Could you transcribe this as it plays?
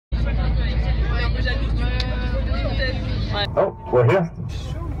Oh, we're here.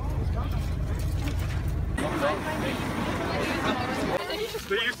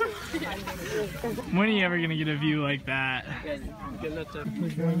 When are you ever gonna get a view like that?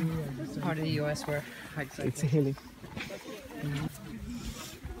 Part of the US where It's hilly.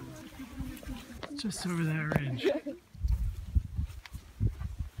 Just over that ridge.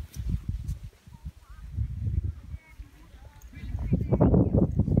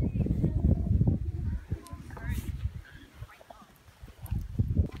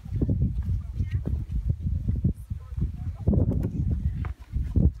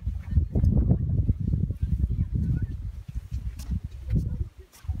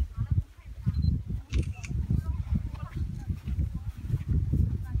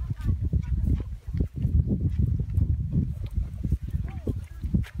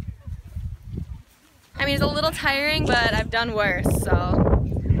 I mean, it's a little tiring, but I've done worse, so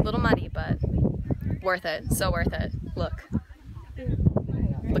a little muddy, but worth it. So worth it. Look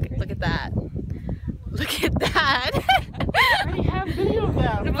at that. Look at that. I already have video of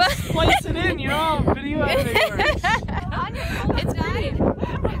that. Let's splice it in, you know, video editing works. It's pretty.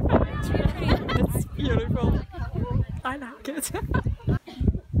 It's really pretty. It's beautiful. I like it.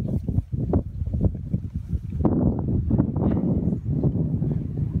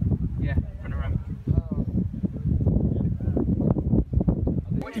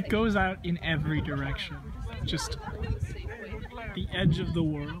 It goes out in every direction, just the edge of the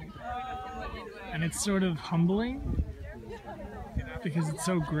world, and it's sort of humbling because it's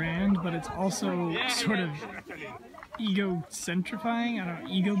so grand, but it's also sort of ego-centrifying, I don't know,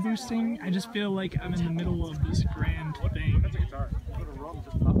 ego-boosting. I just feel like I'm in the middle of this grand thing, and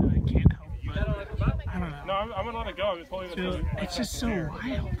I can't help but, I don't know. No, I'm gonna let it go. It's just so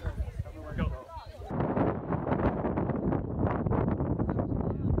wild.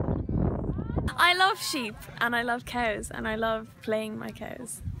 I love sheep and I love cows and I love playing my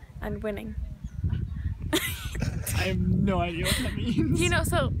cows and winning. I have no idea what that means. You know,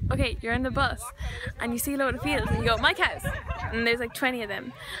 so, okay, you're in the bus and you see a load of fields and you go, my cows! And there's like 20 of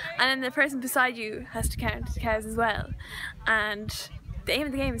them. And then the person beside you has to count the cows as well. And the aim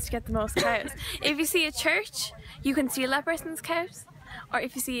of the game is to get the most cows. If you see a church, you can steal that person's cows. Or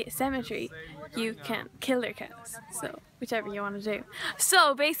if you see a cemetery, you can kill their cows. So, whichever you want to do.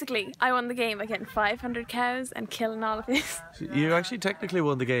 So basically, I won the game by getting 500 cows and killing all of these. You actually technically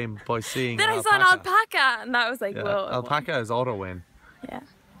won the game by seeing Then I saw an alpaca and that was like, yeah, whoa. alpaca is auto win. Yeah.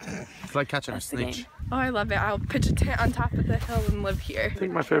 It's like catching That's a the snitch. game. Oh, I love it. I'll pitch a tent on top of the hill and live here. I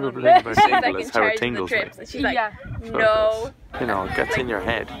think my favourite thing about Tingle is how it tingles. Like. And she's like, Yeah. no. You know, it gets in your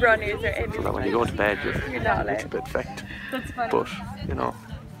head. Runners are in. So that when you go to bed, you're not a little bit fecked. That's funny. But, you know,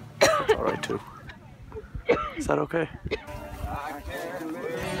 it's alright too. Is that okay?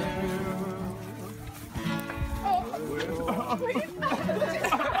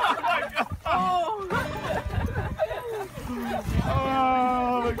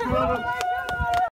 Oh my god.